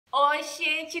Oi,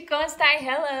 gente, como está?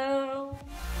 Hello!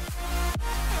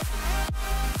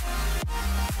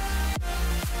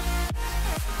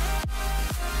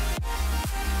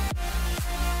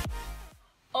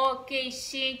 Ok,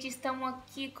 gente, estamos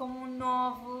aqui com um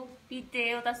novo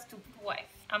vídeo da Stupid Wife.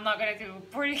 I'm not gonna do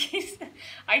Portuguese.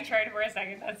 I tried for a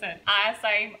second, that's it. As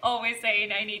I'm always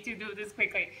saying, I need to do this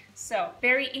quickly. So,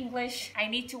 very English. I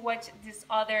need to watch this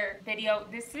other video.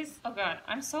 This is, oh god,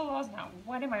 I'm so lost now.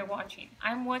 What am I watching?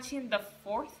 I'm watching the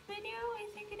fourth video, I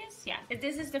think it is. Yeah,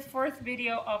 this is the fourth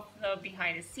video of the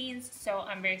behind the scenes. So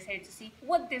I'm very excited to see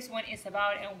what this one is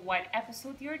about and what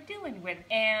episode you're dealing with.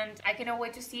 And I cannot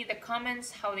wait to see the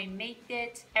comments, how they made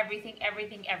it, everything,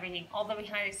 all the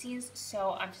behind the scenes.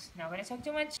 So I'm just not gonna talk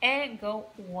too much and go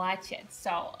watch it.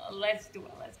 So let's do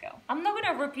it, let's go. I'm not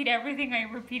gonna repeat everything I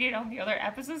repeated on the other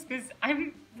episodes because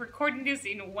I'm recording this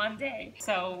in one day.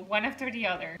 So one after the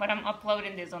other, but I'm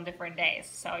uploading this on different days.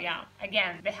 So yeah,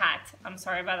 again, the hat. I'm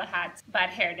sorry about the hat. Bad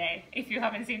hair day. If you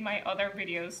haven't seen my other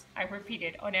videos, I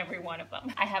repeated on every one of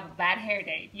them. I have a bad hair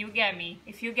day. You get me.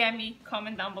 If you get me,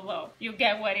 comment down below. You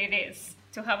get what it is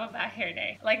to have a bad hair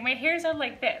day. Like my hairs are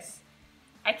like this.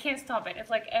 I can't stop it. It's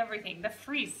like everything. The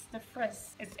frizz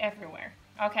is everywhere.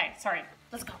 Okay, sorry.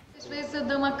 Let's go. Às vezes eu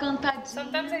dou uma cantadinha.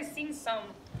 Sometimes I sing some.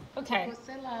 Okay. Tipo,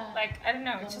 sei lá. Like, I don't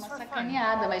know, it's Dando just uma for fun.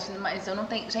 sacaneada, mas eu não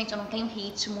tenho, gente, eu não tenho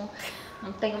ritmo,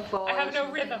 não tenho voz, I have no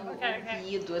não rhythm. tenho Okay, okay.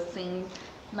 ouvido, assim,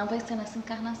 não vai ser nessa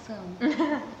encarnação.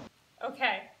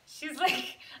 Okay. She's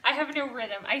like, I have no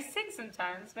rhythm. I sing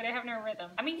sometimes, but I have no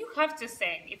rhythm. I mean, you have to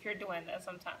sing if you're doing this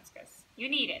sometimes, because you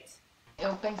need it.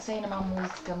 Eu pensei numa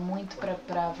música muito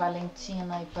pra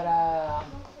Valentina e pra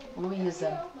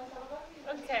Luísa.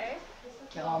 Okay.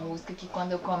 Que é uma música que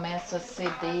quando eu começo a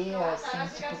ceder,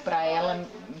 assim, tipo, pra ela,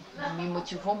 me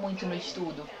motivou muito no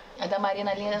estudo. É da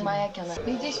Marina Lima, é aquela.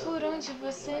 Me diz por onde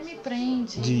você me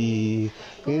prende.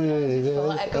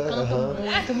 É que eu canto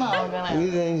muito mal, galera.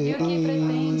 E o que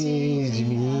pretende de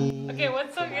mim? Okay,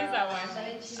 what song is that one?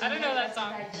 I don't know that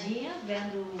song.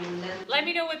 Let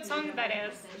me know what song that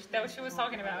is, that she was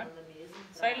talking about.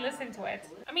 So I listened to it.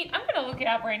 I mean, I'm gonna look it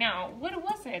up right now. What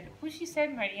was it? Who she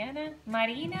said? Mariana?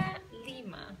 Marina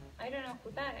Lima. I don't know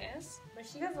who that is, but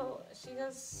she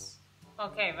has.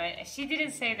 Okay, but she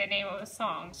didn't say the name of the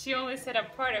song. She only said a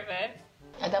part of it.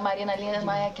 É da Marina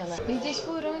Lima, é aquela. Me diz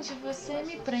por onde você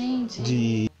me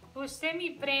prende. Você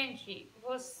me prende.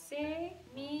 Você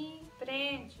me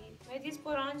prende. Me diz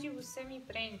por onde você me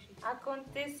prende.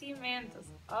 Acontecimentos.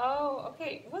 Oh,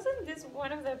 okay. Wasn't this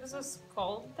one of the episodes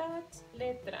called that?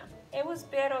 Letra. Eu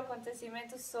espero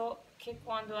acontecimentos só que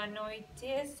quando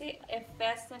anoitece é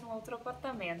festa no outro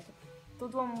apartamento.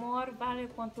 Todo amor vale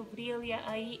quanto brilha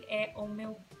aí é o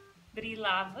meu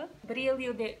brilhava.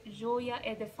 Brilho de joia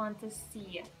e de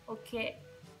fantasia. O que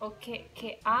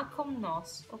há com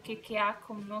nós? O que há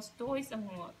com nós dois,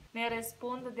 amor? Me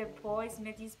responda depois,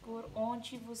 me diz por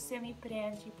onde você me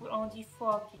prende, por onde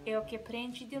foque. É o que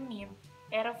prende de mim.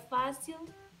 Era fácil,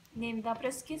 nem dá para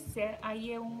esquecer.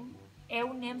 Aí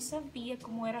eu nem sabia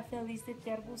como era feliz de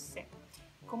ter você.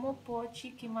 Como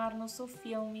pode queimar nosso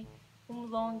filme,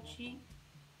 longe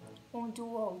um do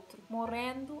outro,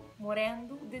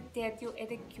 morrendo de tédio e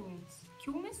de ciúmes.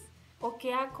 Ciúmes? O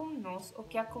que há com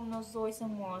nós dois,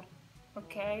 amor?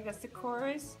 Ok, that's the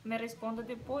chorus. Me responda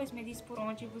depois, me diz por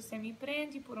onde você me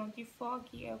prende, por onde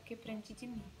foque, é o que prende de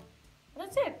mim.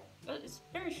 That's it. It's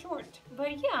very short.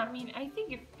 But yeah, I mean, I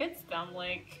think it fits them.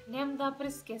 Like, nem dá pra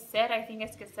esquecer. I think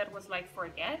esquecer was like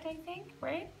forget, I think,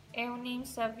 right? Eu nem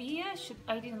sabia,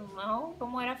 I didn't know.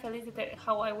 Como era feliz de ter,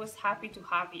 how I was happy to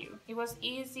have you. It was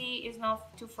easy enough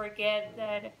to forget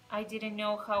that I didn't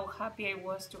know how happy I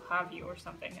was to have you or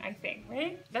something, I think,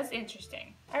 right? That's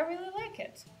interesting. I really like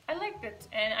it. I liked it.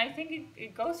 And I think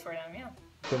it goes for them, yeah.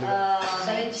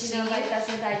 Valentina vai estar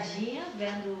sentadinha,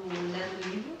 lendo o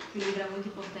livro, que o livro é muito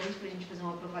importante pra gente fazer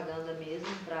uma propaganda mesmo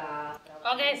pra...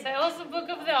 Okay, so it was the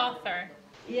book of the author.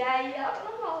 E aí ela tá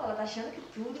normal, ela tá achando que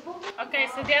tudo bom. Okay,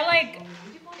 so they're like,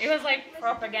 it was like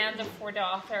propaganda for the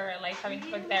author, like having the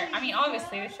book there. I mean,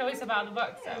 obviously, the show is about the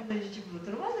book, so. Mas, tipo,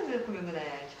 tu não vai dormir comigo,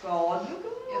 né? Tipo, é óbvio que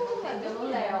eu Eu vou ter pelo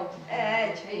Léo.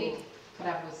 É, tipo...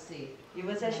 Pra você. E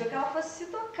você achou que ela fosse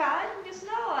se tocar nisso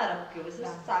na hora, porque você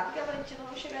sabe que a Valentina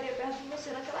não chegaria perto de você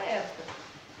naquela época.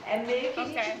 É meio que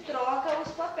a gente troca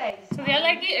os papéis. So they're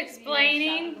like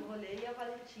explaining No rolê e a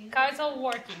Valentina, how it's all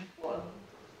working. pô,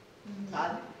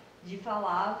 sabe? De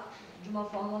falar de uma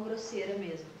forma grosseira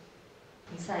mesmo.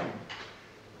 Ensaiando.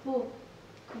 Pô,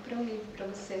 comprei um livro pra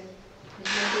você. De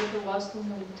um autor que eu gosto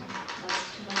muito.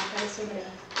 Nossa, chama Natália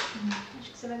Sobral.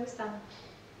 Acho que você vai gostar.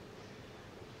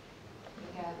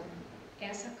 Obrigada.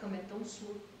 Essa cama é tão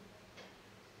sua.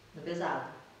 No pesado.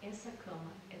 essa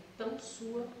cama é tão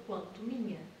sua quanto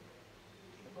minha.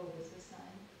 Ou você sai,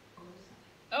 ou eu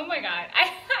saio. Oh my god,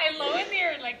 I love when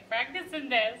they're like practicing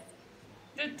this.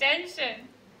 The tension.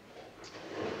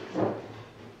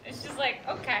 It's just like,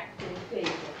 okay,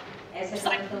 Perfeito. Essa Just é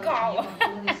like, a go.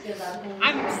 pesado com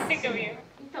I'm sick of you.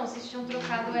 Então, vocês tinham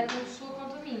trocado é tão sua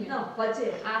quanto minha. Não, pode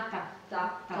ser. Ah, tá.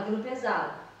 Tá dando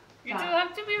pesado. You Tá. do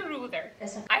have to be ruder.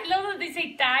 Essa I love that they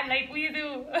say ta like we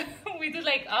do. We do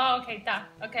like, oh, okay, ta,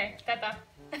 okay, ta.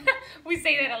 We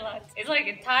say that a lot. It's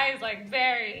like Thai is like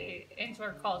very into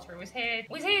our culture. We say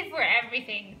it for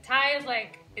everything. Thai is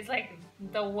like it's like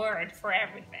the word for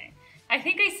everything. I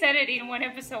think I said it in one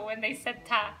episode when they said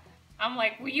ta. I'm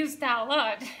like, we use ta a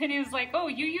lot, and he was like, oh,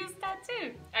 you use that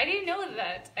too. I didn't know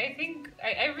that. I think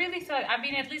I really thought. I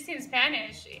mean, at least in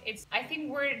Spanish, I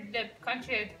think we're the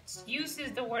country that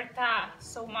uses the word ta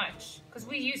so much because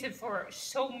we use it for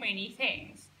so many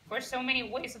things. For so many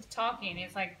ways of talking,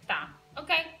 it's like ta.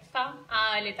 Okay, ta.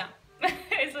 Ele tá.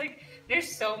 It's like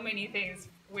there's so many things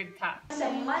with ta. é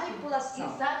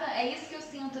manipulação. Exato, é isso que eu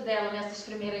sinto dela nessas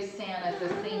primeiras cenas,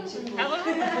 assim, tipo...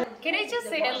 Can I just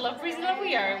say I love Priscilla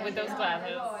Weir with those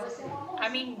glasses? I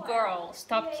mean, girl,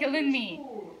 stop killing me.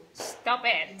 Stop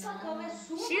it.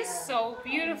 She's so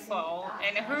beautiful,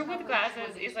 and her with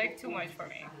glasses is like too much for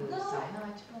me.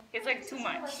 It's like too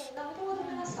much. Tá muito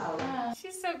outra na sala.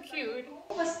 She's so cute.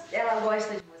 Ela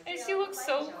gosta de você. And she looks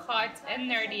so hot and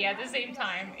nerdy at the same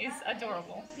time. It's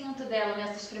adorable. Eu sinto dela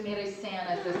nessas primeiras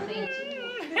cenas, assim,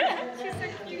 tipo... She's so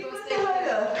cute.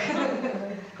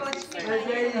 Mas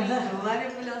é isso,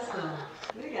 manipulação.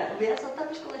 Obrigada. O Bia só tá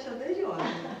me esculachando desde ontem.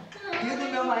 Viu do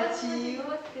meu matinho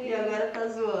e agora tá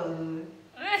zoando.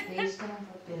 Beijo que eu não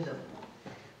vou... Perdão.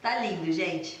 Tá lindo,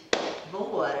 gente.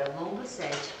 Vambora, vamos pro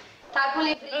set. Tá com o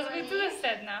Let's livrinho go to aí. the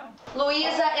set now.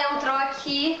 Luísa entrou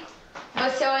aqui,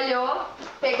 você olhou,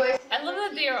 pegou esse I love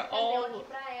that they're deu all aqui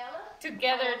pra ela.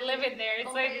 together living there.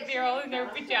 It's like they're all in their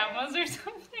pajamas or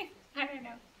something. I don't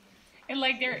know. And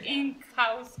like they're in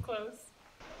house clothes.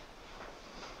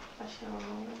 Acho que ela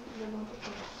não levanta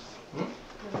tudo.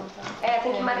 É,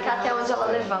 tem que marcar até onde ela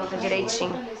levanta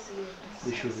direitinho.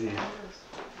 Deixa eu ver.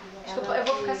 Desculpa, eu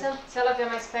vou ficar se ela vier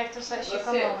mais perto, eu só estico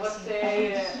a mão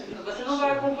assim. Você não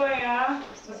vai acompanhar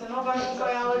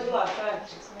ela de lá, tá?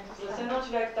 Se você não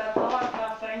tiver que estar lá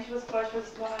na frente, você pode fazer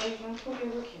esse plano aí junto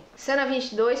comigo aqui. Cena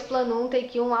 22, plano 1,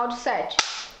 take 1, áudio 7.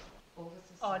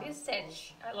 Oh, this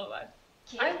set. I love it.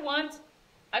 I want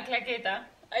a claqueta.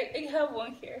 I have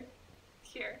one here.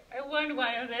 Here. I want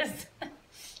one of this.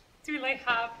 To like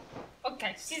have...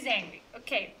 Okay, she's angry.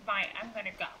 Okay, fine. I'm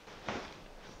gonna go.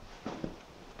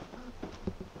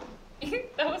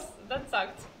 That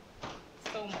sucked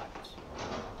so much.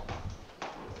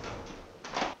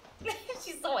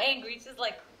 She's so angry. She's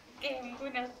like, okay, I'm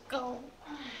gonna go.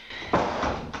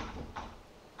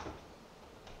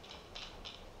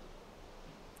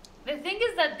 The thing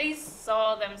is that they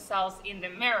saw themselves in the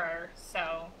mirror,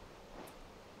 so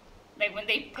like when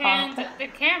they panned the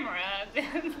camera,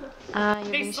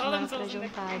 they saw themselves in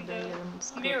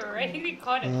the mirror. I think they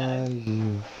caught it that.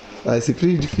 Ai, é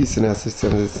sempre difícil, né? Essas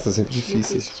cenas são sempre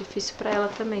difíceis. Difícil pra ela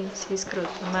também, ser escroto,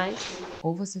 mas...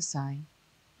 Ou você sai,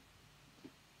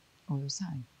 ou eu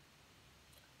saio.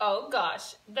 Oh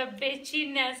gosh, the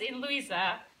bitchiness in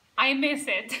Luisa, I miss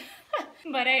it.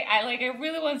 But I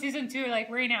really want season 2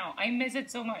 like right now. I miss it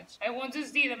so much. I want to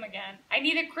see them again. I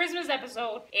need a Christmas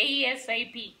episode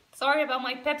ASAP. Sorry about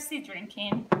my Pepsi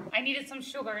drinking. I needed some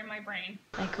sugar in my brain.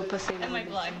 É que eu passei And my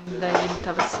blood. daí ele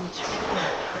tava assim, tipo...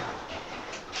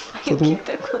 Todo mundo...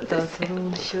 Tá todo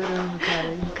mundo chorando, cara,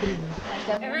 é incrível.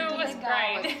 Everyone was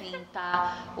crying. Assim,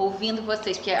 tá ouvindo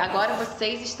vocês, porque agora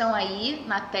vocês estão aí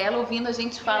na tela ouvindo a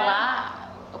gente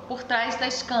falar por trás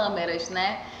das câmeras,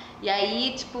 né? E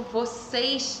aí, tipo,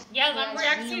 vocês Yes, I'm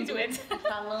reacting to it.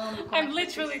 falando como I'm é que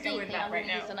literally vocês doing sentem that a right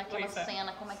now, Luísa naquela Luísa.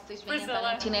 cena, como é que vocês veem a Priscilla.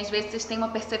 Valentina. Às vezes vocês têm uma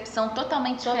percepção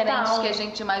totalmente Total. diferente do que a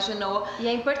gente imaginou. E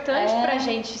é importante É. pra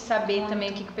gente saber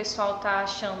também o que o pessoal tá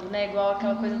achando, né? Igual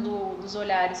aquela coisa dos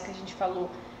olhares que a gente falou.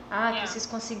 Ah, que Yeah. vocês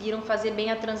conseguiram fazer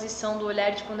bem a transição do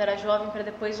olhar de quando era jovem pra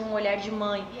depois um olhar de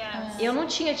mãe. Yes. Eu não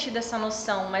tinha tido essa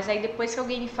noção, mas aí depois que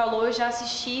alguém me falou, eu já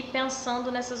assisti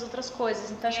pensando nessas outras coisas.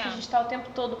 Então acho que a Yeah. gente tá o tempo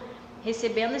todo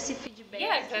recebendo esse feedback.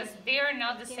 Yeah, because they are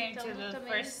not the same to Tentando the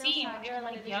também first scene. pensar de They're que like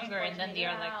maneira a gente younger and pode then they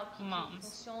are melhorar, like o que moms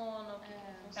funciona, o que não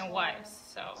and funciona. wives.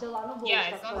 So yeah,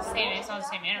 it's not the same. It's not the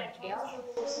same energy.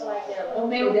 O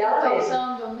meu dela tá é.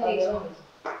 usando o mesmo.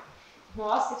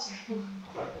 Nossa, tipo,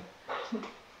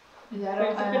 Já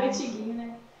era antiguinho,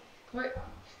 né?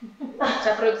 Se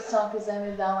a produção quiser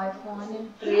me dar um iPhone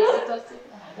 13, eu tô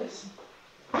aceitando.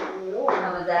 I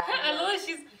love that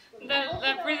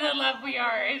the prison love we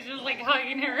are is just like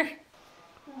hugging her.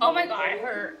 Oh my god,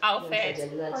 her outfit.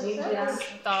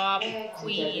 Stop,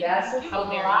 queen. How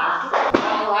dare you?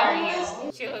 How dare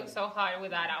you? She looks so hot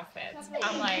with that outfit.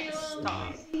 I'm like,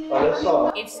 stop. Olha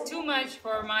só. It's too much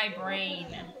for my brain.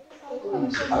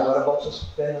 Agora bota as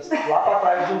pernas lá pra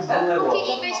trás do negócio. Por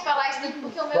que em vez de falar isso daqui,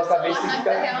 porque o meu Sua cabeça celular tem que na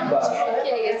ficar tela aqui não embaixo.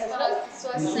 desbloqueia. Se falasse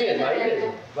sua Isso senha. mesmo, aí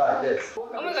mesmo. Vai, desce. Oh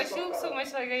my god, she looks so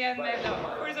much like a young man now,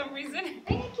 for some reason.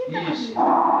 Isso.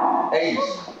 É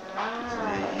isso.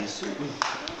 É isso.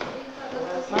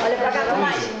 Olha pra cá,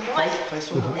 mais. Faz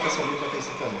sua comunicação ali pra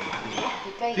pensar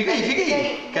também. Fica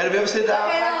aí. Quero ver você dar.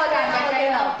 Vai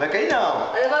cair não. Vai cair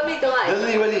não. Olha pra mim, então, mais. Dá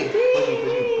língua ali.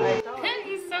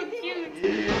 He's so cute.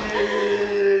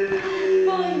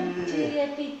 Bom dia,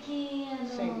 pequeno.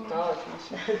 Sim, tá ótimo.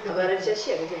 Agora já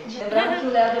chega, gente. Lembrando que o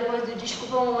Léo, depois do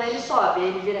desculpa mamãe, ele sobe.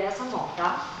 Ele vira essa mão,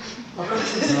 tá? Só pra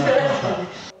vocês verem.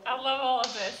 I love all of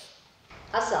this.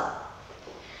 Ação.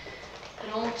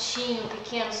 Prontinho,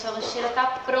 pequeno. Sua lancheira tá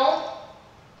pronta.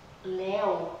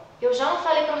 Léo, eu já não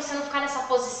falei pra você não ficar nessa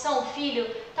posição, filho?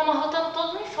 Tá amarrotando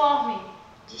todo o uniforme.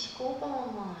 Desculpa,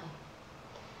 mamãe.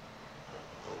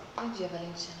 Bom dia,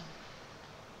 Valentina.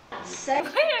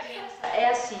 Sexo é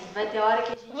assim, vai ter hora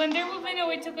que a gente... When there will be no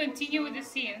way to continue with the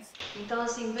scenes. Então,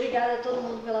 assim, obrigada a todo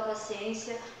mundo pela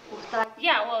paciência, por estar aqui,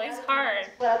 Yeah, well, it's hard.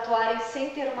 por atuarem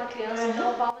sem ter uma criança.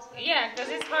 Então, palmas pra Yeah, because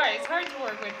it's hard. It's hard to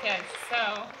work with kids, so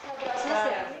a próxima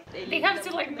cena. they have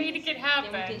to like make it Tem um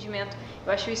happen. entendimento.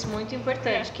 Eu acho isso muito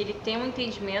importante, que ele tem um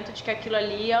entendimento de que aquilo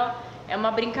ali ó, é uma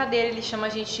brincadeira. Ele chama a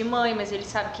gente de mãe, mas ele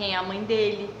sabe quem é a mãe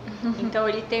dele. Então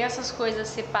ele tem essas coisas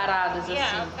separadas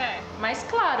Yeah, assim. okay. Mas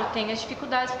claro, tem as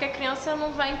dificuldades porque a criança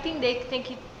não vai entender que tem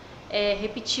que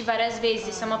repetir várias vezes.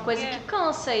 Isso é uma coisa que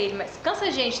cansa ele, mas cansa a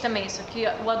gente também. Só que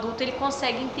o adulto ele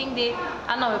consegue entender.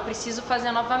 Ah, não, eu preciso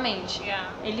fazer novamente.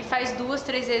 Yeah. Ele faz 2,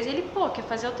 3 vezes, ele quer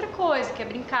fazer outra coisa, quer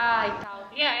brincar e tal.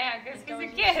 Yeah, because he's a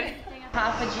kid. Tem a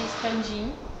Rafa de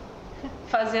stand-in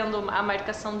fazendo a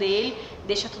marcação dele,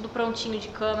 deixa tudo prontinho de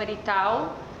câmera e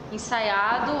tal,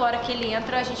 ensaiado. A hora que ele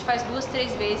entra, a gente faz 2,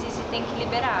 3 vezes e tem que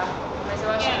liberar. Mas eu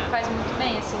acho que ele faz muito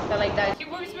bem, assim, pela idade. He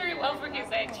works very well for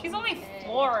his age. He's only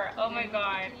 4. Oh my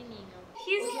god.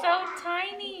 He's so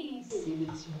tiny.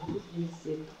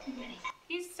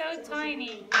 He's so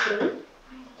tiny.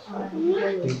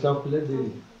 Tem que dar o filho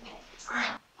dele.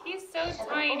 He's so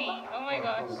tiny. Oh my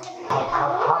gosh.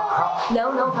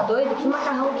 Não, tá doido? Que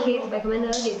macarrão que é? Você vai comer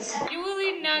nuggets. You will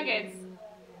eat nuggets.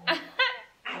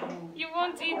 You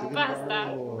won't eat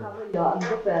pasta. Ó, não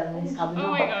tô pera, né? Esse cabo Oh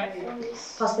não. my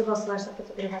gosh. Posso levar o celular só pra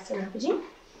tu gravar a cena rapidinho?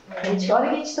 Olha o que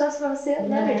a gente trouxe pra você,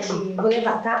 né, Bertinho? Vou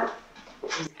levar, tá?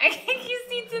 I think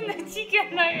he's eating the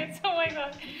chicken nuggets. Oh my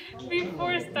god.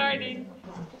 Before starting.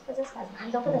 Vou fazer as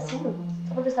casas. Dá um pedacinho.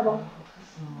 Só pra ver se tá bom.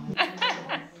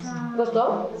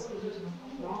 Gostou?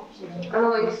 A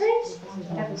mamãe fez.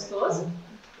 Tá gostoso?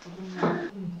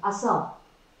 Ação.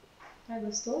 Tá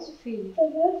gostoso, filho?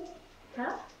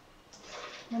 Tá?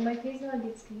 Mamãe fez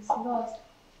nuggets que você gosta.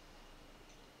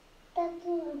 Tá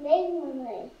tudo bem,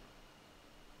 mamãe?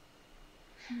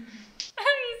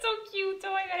 He's so cute.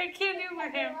 Oh my god, I can't deal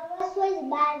with him. Qual as suas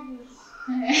bases?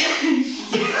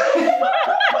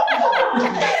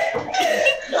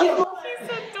 He's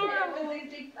adorable.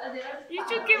 You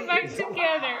should get back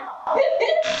together.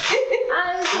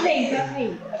 Ah, eu bem,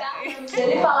 peraí. Se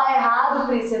ele falar errado,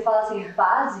 Cris, você fala assim,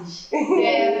 fases?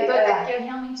 Porque eu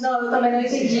realmente Não, eu também não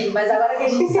entendi. Mas agora que a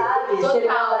gente sabe, se ele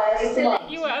falar essa, você fala.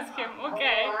 You ask him,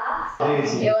 okay?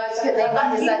 Eu acho que eu tenho uma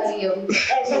risadinha.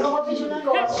 Só que eu vou pedir um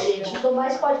negócio, gente. O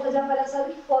Tomás pode fazer a palhaçada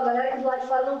que for. A galera aqui do lado de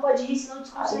fora não pode ir, senão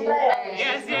desconcentra ela.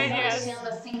 Yes, yes, yes. Mexendo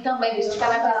assim também, a gente fica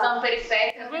na visão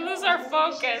periférica. We lose our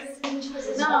focus.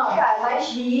 Não, cara, mais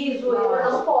riso,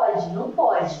 não pode, não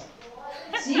pode.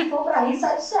 Se for pra rir,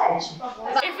 sai do set.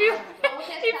 If you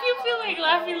feel like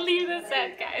laughing, leave the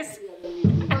set, guys.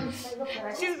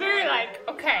 She's very like,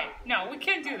 okay, no, we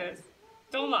can't do this.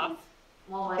 Don't laugh.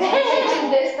 Mas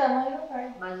Desse tamanho não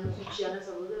vai. Mas um sutiã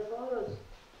nessa blusa é horroroso.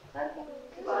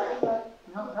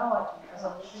 Não, tá ótimo.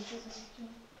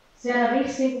 Cena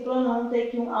 25, plano 1,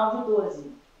 take 1, áudio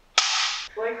 12.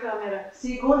 Oi, câmera.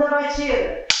 Segunda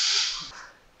batida.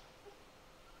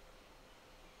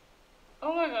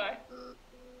 Oh my god.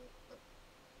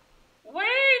 Why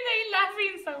are they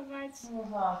laughing so much?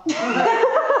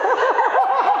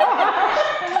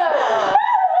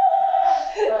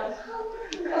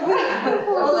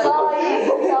 O sol aí,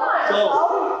 sol.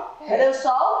 Cadê o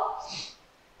sol?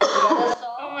 Cadê o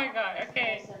sol? Oh my god,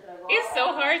 okay. It's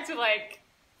so hard to like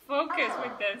focus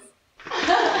with this.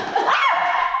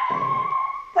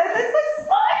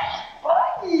 Sai!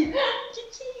 Que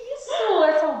é isso? isso?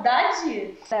 É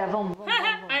saudade? É, vamos.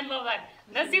 I love that.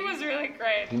 That scene was really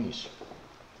great. Início.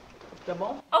 Tá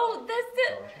bom? Oh,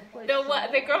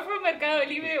 that's the girl from Mercado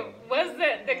Libre was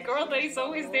the girl that is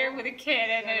always there with a kid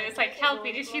and it's like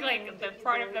helping. Is she like the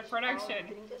part of the production?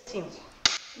 Sim.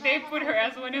 They put her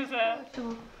as one of the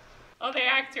other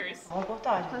actors. Vamos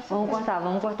cortar, gente. Vamos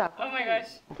cortar. Oh my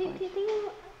gosh. Tem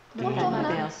Motor,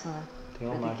 né? Tenso, né? Tem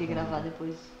uma Vai ter que máquina. gravar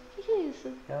depois. O que é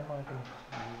isso? É a máquina.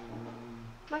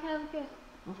 Máquina do quê?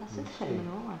 Não faço ideia, mas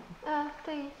vamos lá. Ah,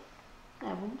 tem.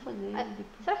 Vamos fazer Ah,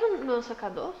 depois. será que não é um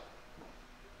secador?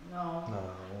 Não.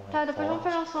 Tá, depois vamos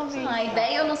pegar um somzinho. Não, a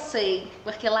ideia eu não sei,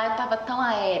 porque lá eu tava tão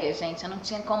aérea, gente, eu não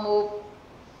tinha como,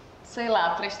 sei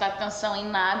lá, prestar atenção em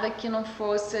nada que não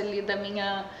fosse ali da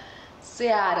minha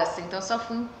seara, assim. Então eu só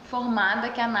fui informada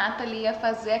que a Nathalie ia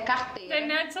fazer a carteira. Then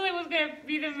Natalie was gonna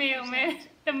be the mailman,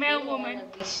 the mailwoman. Ela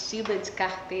vestida de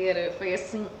carteira, foi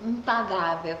assim,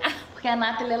 impagável. Porque a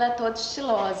Nathalie, ela é toda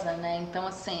estilosa, né? Então,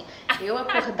 assim, eu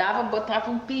acordava,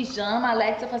 botava um pijama, a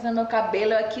Alexa fazendo meu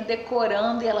cabelo, eu aqui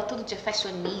decorando, e ela todo dia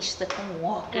fashionista, com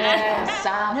óculos, com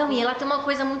sapo. Não, e ela tem uma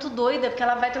coisa muito doida, porque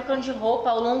ela vai trocando de roupa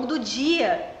ao longo do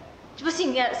dia. Tipo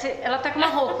assim, ela tá com uma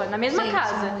roupa na mesma Gente,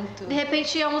 casa. muito. De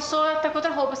repente almoçou, ela tá com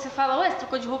outra roupa. Você fala, ué, você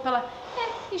trocou de roupa? Ela,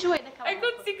 enjoei daquela I roupa.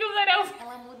 could think of that outfit.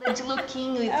 Ela muda de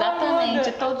lookinho,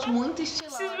 exatamente, todos muito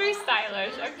estilosos. She's very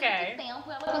stylish, okay. Tempo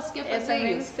ela conseguia Eu fazer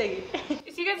também não isso. sei.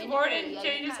 She gets bored E and aí,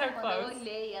 changes cara, her quando eu clothes.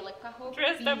 olhei ela com a roupa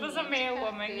Dressed up as a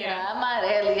mailwoman, yeah.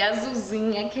 amarela e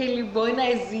azulzinha, aquele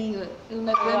bonezinho, eu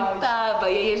não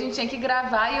aguentava. E aí a gente tinha que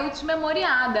gravar e eu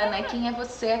desmemoriada, né? Quem é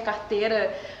você, a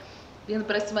carteira vindo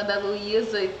pra cima da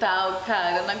Luísa e tal,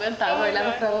 cara, eu não aguentava. Eu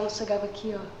olhava pra ela, ela chegava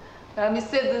aqui, ó, ela me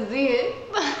seduzia.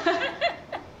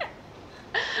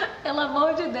 Pelo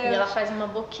amor de Deus. E ela faz uma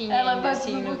boquinha Ela ainda, faz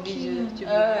assim uma no boquinha. vídeo.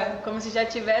 Tipo, É. como se já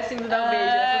tivesse indo dar um beijo.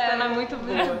 Essa cena é muito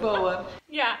boa. Muito boa.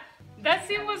 Yeah, that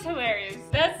scene was hilarious.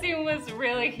 That scene was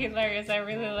really hilarious. I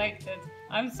really liked it.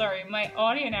 I'm sorry, my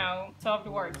audio now stopped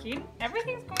working.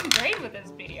 Everything's going great with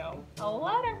this video. A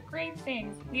lot of great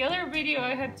things. The other video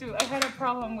I had a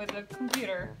problem with the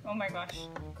computer. Oh my gosh.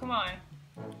 Come on.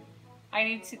 I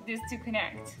need this to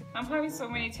connect. I'm having so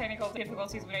many technical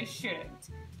difficulties when I shouldn't.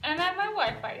 And then my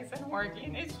Wi-Fi isn't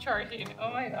working. It's charging.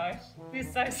 Oh my gosh.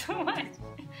 This sucks so much.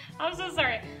 I'm so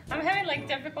sorry. I'm having like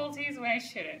difficulties when I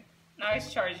shouldn't. Now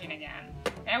it's charging again.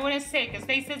 And I want to say, because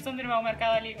they said something about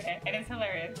Mercado Libre, and it's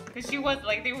hilarious. Because she was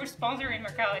like, they were sponsoring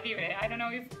Mercado Libre. I don't know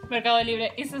if Mercado Libre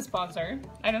is a sponsor.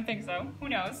 I don't think so. Who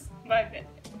knows? But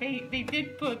they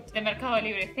did put the Mercado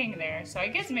Libre thing there. So I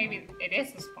guess maybe it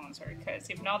is a sponsor. Because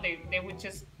if not, they would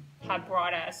just have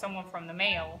brought someone from the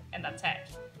mail, and that's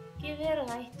it. Qué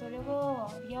verga esto, loco.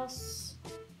 Dios.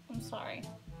 I'm sorry.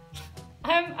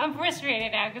 I'm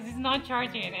frustrated now because it's not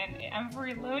charging and I'm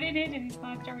reloading it and it's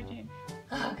not charging.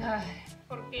 Oh God.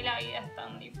 ¿Por qué la vida es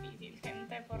tan difícil,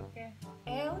 gente? Porque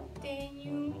eu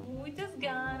tenho muitas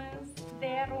ganas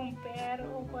de romper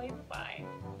o Wi-Fi.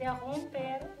 De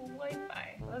romper o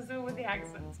Wi-Fi. Let's do it with the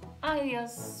accent. Ay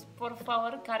Dios, por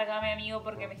favor, cárgame, amigo,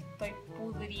 porque me estoy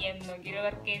pudriendo. Quiero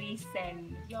ver qué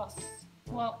dicen. Dios.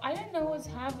 Well, I don't know what's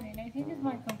happening. I think it's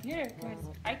my computer because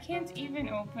I can't even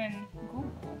open Google.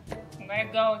 I'm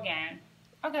gonna go again.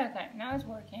 Okay, now it's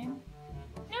working.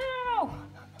 No!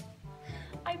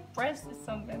 I pressed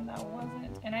something that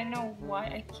wasn't, and I know why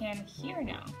I can't hear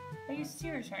now. Are you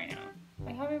serious right now?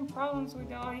 I'm having problems with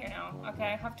the audio now.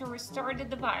 Okay, I have to restart the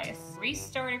device,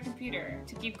 restart the computer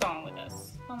to keep going with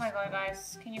this. Oh my god,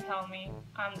 guys, can you help me?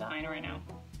 I'm dying right now.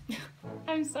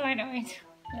 I'm so annoyed.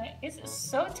 It's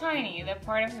so tiny, the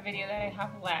part of the video that I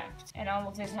have left, and all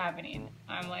of this happening.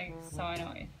 I'm like so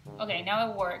annoyed. Okay, now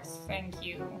it works, thank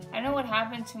you. I don't know what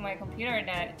happened to my computer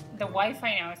that the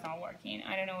Wi-Fi now is not working.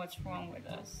 I don't know what's wrong with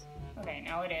this. Okay,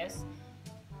 now it is.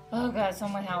 Oh god,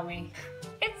 someone help me.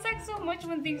 It sucks so much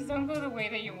when things don't go the way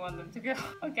that you want them to go.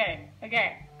 Okay,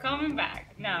 coming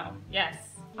back. Now, yes.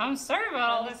 I'm sorry about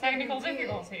all the technical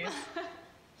difficulties.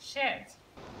 Shit.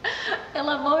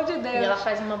 Pelo amor de Deus. E ela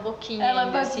faz uma boquinha Ela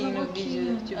ainda, faz assim uma no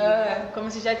boquinha. vídeo. Tipo,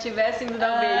 como se já tivesse indo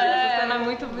dar um beijo. Essa cena é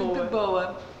muito boa. Muito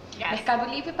boa. Yes. Mercado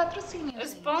Livre patrocina.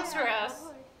 Sponsor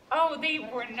us. Oh, they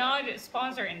were not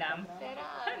sponsoring them.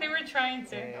 They were trying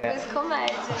to. Mas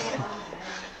comédia.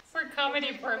 For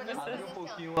comedy purposes. Um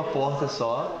pouquinho uma porta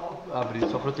só, abrir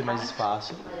só pra eu ter mais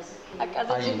espaço. A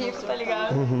casa de rico, tá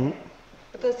ligado?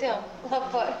 Eu tô assim, ó, lá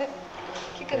fora.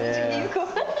 Que casa de rico.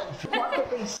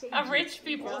 A rich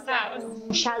people's house.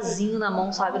 Um chazinho na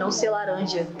mão, sabe? Não ser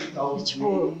laranja. E,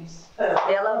 tipo,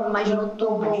 ela imaginou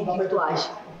tudo. O que tu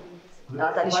acha?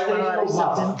 Ela tá ali chupando laranja,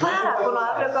 dizendo, para! Quando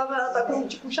abre a câmera, ela tá com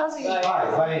tipo um chazinho.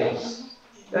 Vai.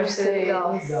 Eu acho que seria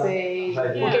legal. Não sei.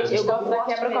 Porque Eu gosto da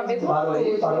quebra com a mesma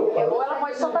atitude. Ou ela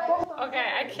pode soltar com... Okay,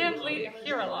 I can't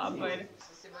hear a lot, but...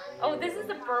 Oh, this is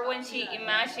the part when she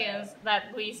imagines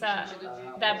that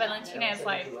that Valentina is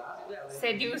like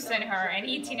seducing her and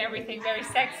eating everything very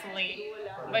sexily,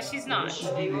 but she's not.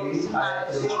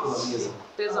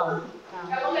 Tesão.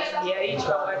 E aí,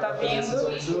 tipo, ela vai estar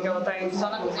vindo, porque ela tá indo só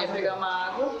na cozinha pegar uma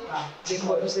água.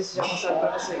 Depois, não sei se já mostraram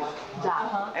pra vocês.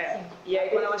 Tá. É. E aí,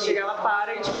 quando ela chega, ela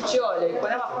para e, tipo, te olha. E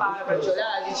quando ela para pra te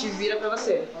olhar, a gente vira pra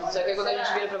você. Só que aí, quando a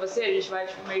gente vira pra você, a gente vai,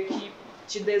 tipo, meio que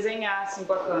te desenhar, assim,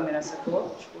 com a câmera,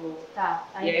 sacou? Tipo... Tá.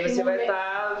 E aí você vai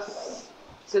estar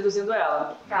seduzindo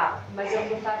ela. Tá, mas eu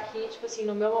vou estar aqui, tipo assim,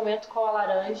 no meu momento com a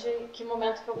laranja, em que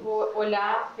momento que eu vou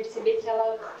olhar, perceber que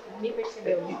ela me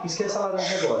percebeu? Esquece a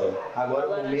laranja agora. Agora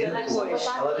o momento.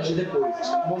 A laranja depois.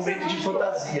 Momento de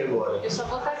fantasia agora. Eu só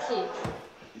vou estar aqui.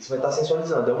 Você vai estar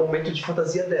sensualizando. É o momento de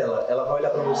fantasia dela. Ela vai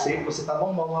olhar pra você e você tá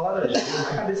normal numa laranja.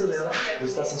 Na cabeça dela,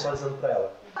 você tá sensualizando pra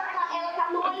ela. Ela tá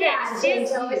no olhar,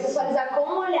 gente. Ela vai sensualizar com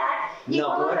o olhar e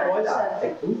Não, com a não é com o olhar. laranja. É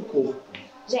com o corpo.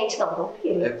 Gente, não, não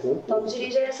pira. É com o Então corpo.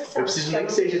 dirige essa cena. Eu preciso nem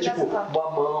que seja, tipo,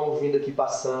 uma mão vindo aqui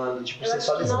passando, tipo, Eu acho que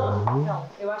sensualizando. não,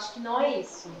 eu acho que não é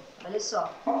isso. Olha só.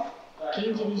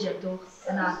 Quem dirige ator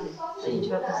é Nathalie. A gente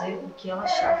vai fazer o que ela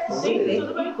achar. Vamos ver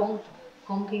o encontro.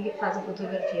 Como quem faz a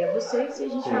fotografia é vocês e a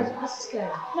gente faz o que vocês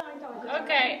querem.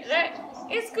 Okay,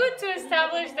 it's good to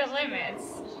establish the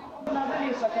limits. Nada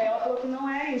disso, só que aí ela falou que não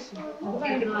é isso. Por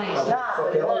que não é isso? Só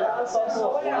que ela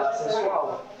só olhar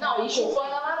sensual. Não, e chupando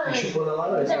a E laranja. chupando a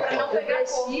laranja. Pra não pegar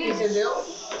fogo, entendeu?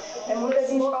 É muita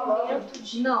gente falando.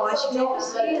 Não, acho que não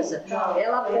precisa.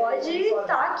 Ela pode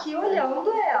estar aqui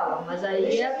olhando ela, mas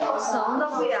aí é a atuação da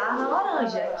mulher na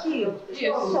laranja. É aquilo.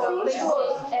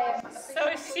 So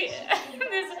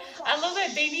I love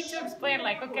that they need to explain,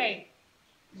 like, okay,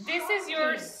 this is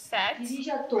your set.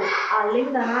 Dirige ator.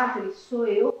 Além da Nathalie, sou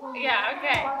eu. Yeah,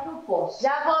 okay. Só que eu posso.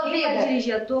 Já vou, Quem vai vida.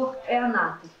 dirigir ator é a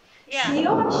Nathalie. Yeah. Se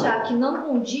eu achar que não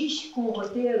condiz com o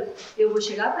roteiro, eu vou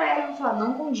chegar pra ela e vou falar,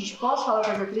 não condiz. Posso falar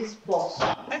com as atrizes? Posso.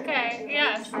 Okay,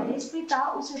 yes. Aí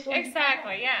respeitar o setor de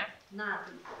Exactly, yeah.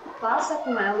 Nathalie. Passa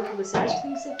com ela o que você acha que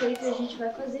tem que ser feito e a gente vai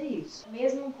fazer isso.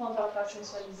 Mesmo enquanto ela tá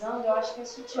sensualizando, eu acho que é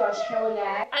sutil, eu acho que é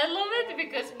olhar. I love it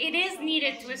because it is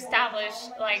needed to establish,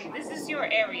 like, this is your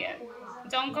area.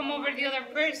 Don't come over the other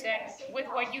person with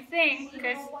what you think,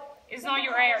 because it's not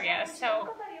your area. So,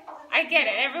 I get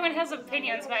it. Everyone has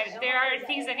opinions, but there are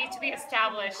things that need to be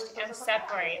established and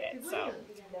separated. So,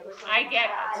 I get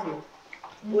it.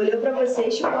 Olhou pra você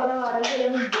e chupou na laranja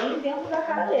olhando bem dentro da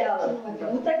cara dela.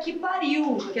 Puta que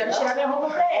pariu, quero tirar minha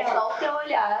roupa pra É ela. só o teu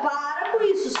olhar. Para com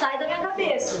isso, sai da minha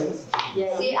cabeça. E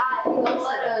aí, Se, igual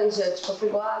laranja, tipo,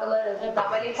 pegou a laranja, dá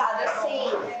uma limpada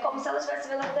assim, como se ela estivesse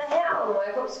vendo a vida real, não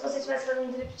é como se você estivesse fazendo um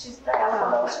striptease pra ela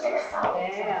quando ela chegou na sala.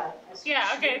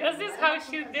 Yeah, okay, this is how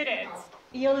she did it.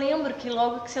 E eu lembro que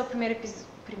logo que saiu o primeiro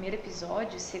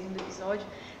episódio, segundo episódio,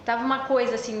 tava uma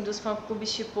coisa assim dos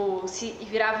fã-clubes, tipo, se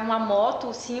virava uma moto,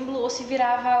 o símbolo, ou se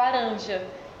virava a laranja.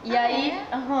 E aí,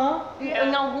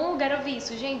 em algum lugar eu vi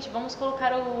isso. Gente, vamos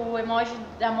colocar o emoji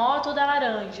da moto ou da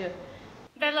laranja.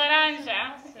 Da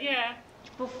laranja, yeah.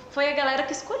 Tipo, foi a galera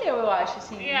que escolheu, eu acho,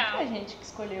 assim. Yeah. Não foi a gente que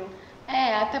escolheu.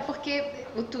 É, até porque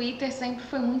o Twitter sempre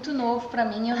foi muito novo pra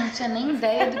mim, eu não tinha nem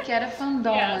ideia do que era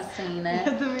fandom, Yeah. assim, né?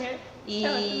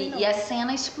 E a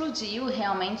cena explodiu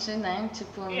realmente, né?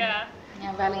 Tipo, Yeah.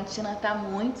 a Valentina tá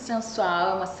muito sensual,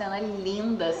 é uma cena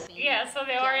linda, assim. Yeah, so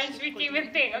the orange became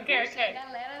a thing. Okay, okay.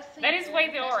 That is why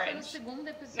the orange.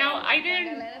 Now, I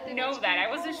didn't know that. I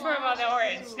wasn't sure about the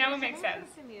orange. Now it makes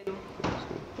sense.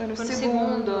 Foi no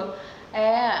segundo.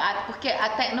 É, porque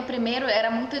até no primeiro era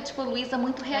muito, tipo, Luísa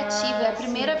muito reativa. É a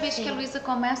primeira vez que a Luísa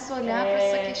começa a olhar pra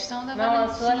essa questão da Não,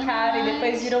 Valentina. a sua cara, e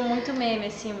depois virou muito meme,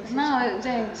 assim. Você, Não,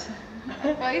 gente.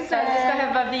 Pois Às vezes com a é.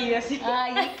 Rebabinha, assim.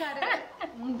 Aí, cara.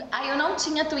 Aí eu não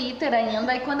tinha Twitter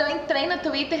ainda. E quando eu entrei no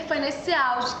Twitter foi nesse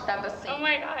auge que tava assim. Oh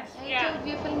my gosh, Aí que yeah. eu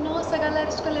vi, eu falei, nossa, a galera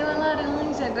escolheu a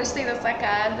laranja. Gostei da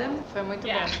sacada. Foi muito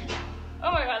Yeah. bom.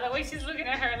 Oh my god, the way she's looking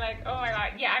at her, like, oh my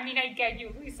god. Yeah, I mean, I get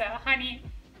you, Lisa. Honey,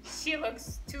 she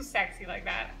looks too sexy like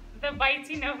that. The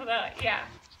biting of the, yeah.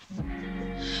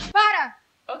 Para!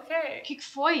 Okay. O que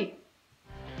foi?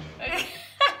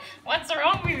 What's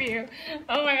wrong with you?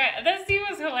 Oh my god, that scene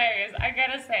was hilarious. I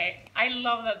gotta say, I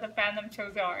love that the fandom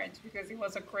chose orange because it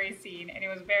was a great scene and it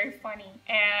was very funny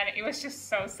and it was just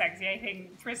so sexy. I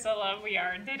think Priscilla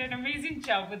Weir did an amazing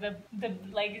job with the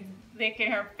like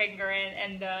licking her finger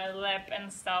and the lip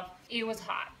and stuff. It was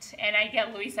hot, and I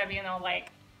get Luisa being all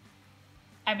like,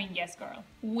 I mean, yes, girl,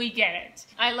 we get it.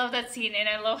 I love that scene, and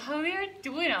I love how they are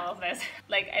doing all of this.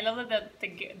 Like, I love that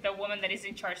the woman that is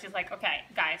in charge is like, okay,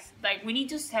 guys, like, we need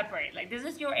to separate. Like, this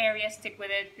is your area, stick with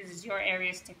it. This is your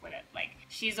area, stick with it. Like,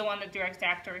 she's the one that directs the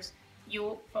actors.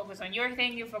 You focus on your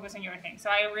thing, you focus on your thing. So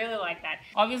I really like that.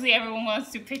 Obviously, everyone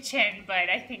wants to pitch in, but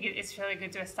I think it's really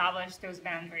good to establish those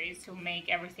boundaries to make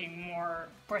everything more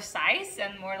precise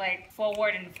and more like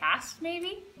forward and fast,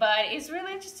 maybe. But it's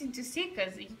really interesting to see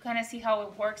because you kind of see how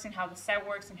it works and how the set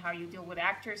works and how you deal with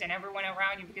actors and everyone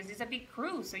around you because it's a big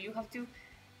crew. So you have to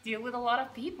deal with a lot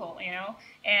of people, you know,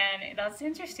 and that's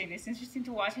interesting. It's interesting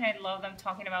to watch, and I love them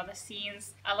talking about the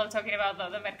scenes. I love talking about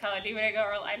the Mercado Libre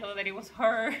girl. I love that it was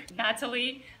her,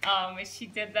 Natalie. She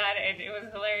did that, and it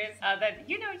was hilarious. That,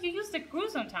 you know, you use the crew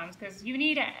sometimes because you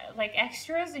need like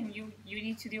extras, and you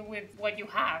need to deal with what you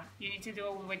have. You need to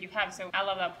deal with what you have. So I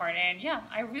love that part, and yeah,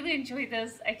 I really enjoyed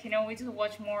this. I cannot wait to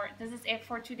watch more. This is it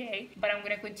for today, but I'm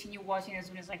gonna continue watching as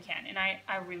soon as I can, and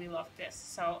I really love this.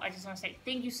 So I just want to say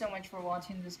thank you so much for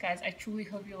watching this, guys. I truly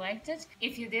hope you liked it.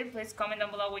 If you did, please comment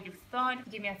down below what you thought.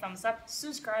 Give me a thumbs up,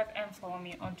 subscribe, and follow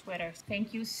me on Twitter.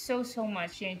 Thank you so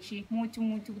much, gente. Muito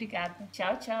obrigada.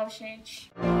 Tchau, tchau,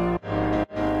 gente.